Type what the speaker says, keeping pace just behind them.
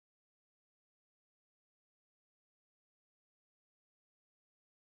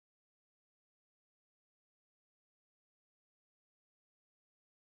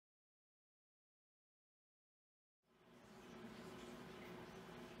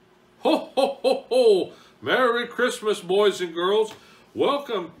Ho, ho, ho, ho! Merry Christmas, boys and girls.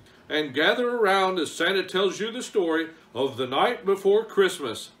 Welcome and gather around as Santa tells you the story of the night before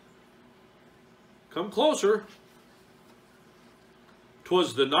Christmas. Come closer.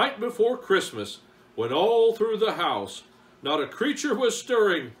 'Twas the night before Christmas, when all through the house not a creature was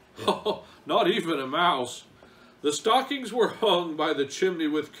stirring, not even a mouse. The stockings were hung by the chimney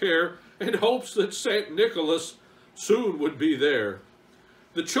with care, in hopes that St. Nicholas soon would be there.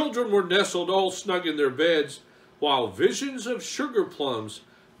 The children were nestled all snug in their beds, while visions of sugar plums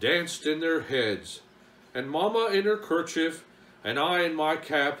danced in their heads. And Mama in her kerchief, and I in my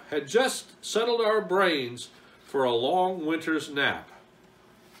cap, had just settled our brains for a long winter's nap.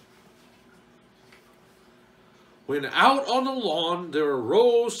 When out on the lawn there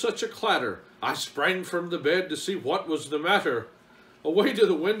arose such a clatter, I sprang from the bed to see what was the matter. Away to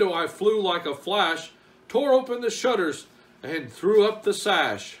the window I flew like a flash, tore open the shutters, and threw up the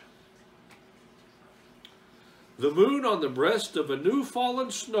sash. The moon on the breast of a new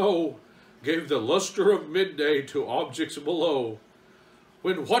fallen snow gave the luster of midday to objects below,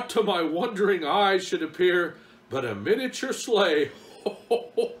 when what to my wondering eyes should appear but a miniature sleigh,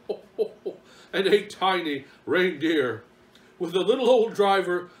 and a tiny reindeer, with a little old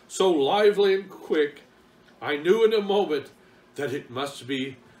driver so lively and quick, I knew in a moment that it must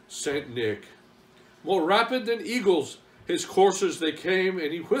be Saint Nick. More rapid than eagles, his coursers they came,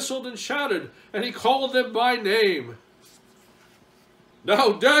 and he whistled and shouted, and he called them by name.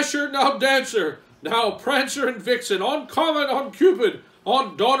 Now Dasher, now Dancer, now Prancer and Vixen, on Comet, on Cupid,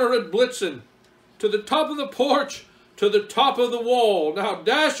 on Donner and Blitzen, to the top of the porch, to the top of the wall, now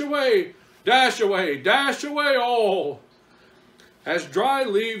dash away, dash away, dash away all. As dry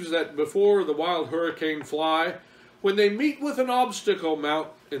leaves that before the wild hurricane fly, when they meet with an obstacle mount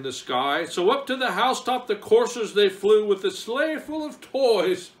in the sky, so up to the housetop the coursers they flew, with the sleigh full of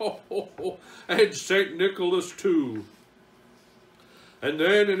toys, and St. Nicholas too. And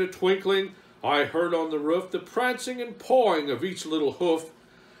then in a twinkling I heard on the roof the prancing and pawing of each little hoof.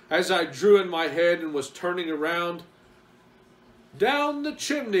 As I drew in my head and was turning around, down the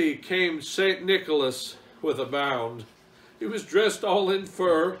chimney came St. Nicholas with a bound. He was dressed all in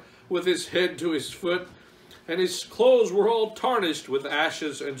fur, with his head to his foot, and his clothes were all tarnished with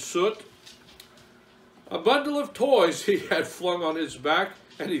ashes and soot. A bundle of toys he had flung on his back,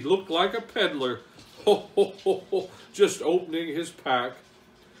 and he looked like a peddler, just opening his pack.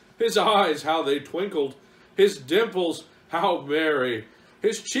 His eyes, how they twinkled, his dimples, how merry.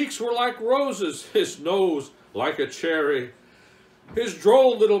 His cheeks were like roses, his nose like a cherry. His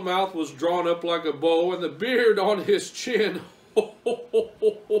droll little mouth was drawn up like a bow, and the beard on his chin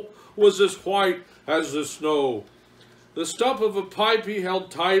was as white as the snow. The stump of a pipe he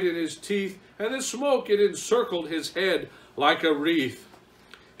held tight in his teeth, and the smoke it encircled his head like a wreath.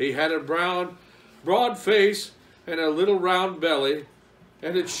 He had a broad face and a little round belly,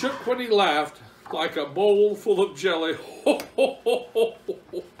 and it shook when he laughed like a bowl full of jelly.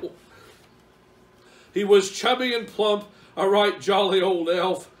 He was chubby and plump, a right jolly old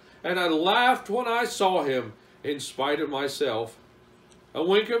elf, and I laughed when I saw him in spite of myself. A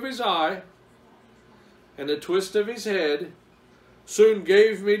wink of his eye and a twist of his head soon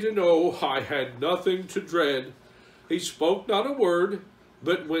gave me to know I had nothing to dread. He spoke not a word,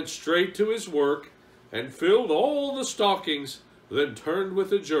 but went straight to his work, and filled all the stockings, then turned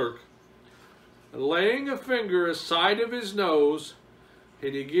with a jerk. Laying a finger aside of his nose,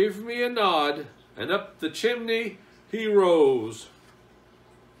 and he gave me a nod, and up the chimney he rose.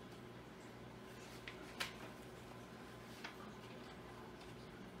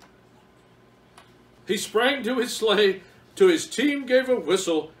 He sprang to his sleigh, to his team gave a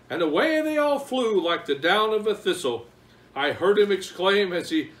whistle, and away they all flew like the down of a thistle. I heard him exclaim as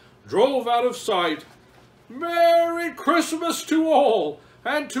he drove out of sight, "Merry Christmas to all,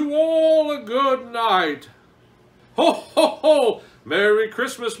 and to all a good night." Ho, ho, ho! Merry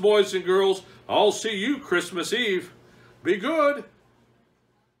Christmas, boys and girls. I'll see you Christmas Eve. Be good.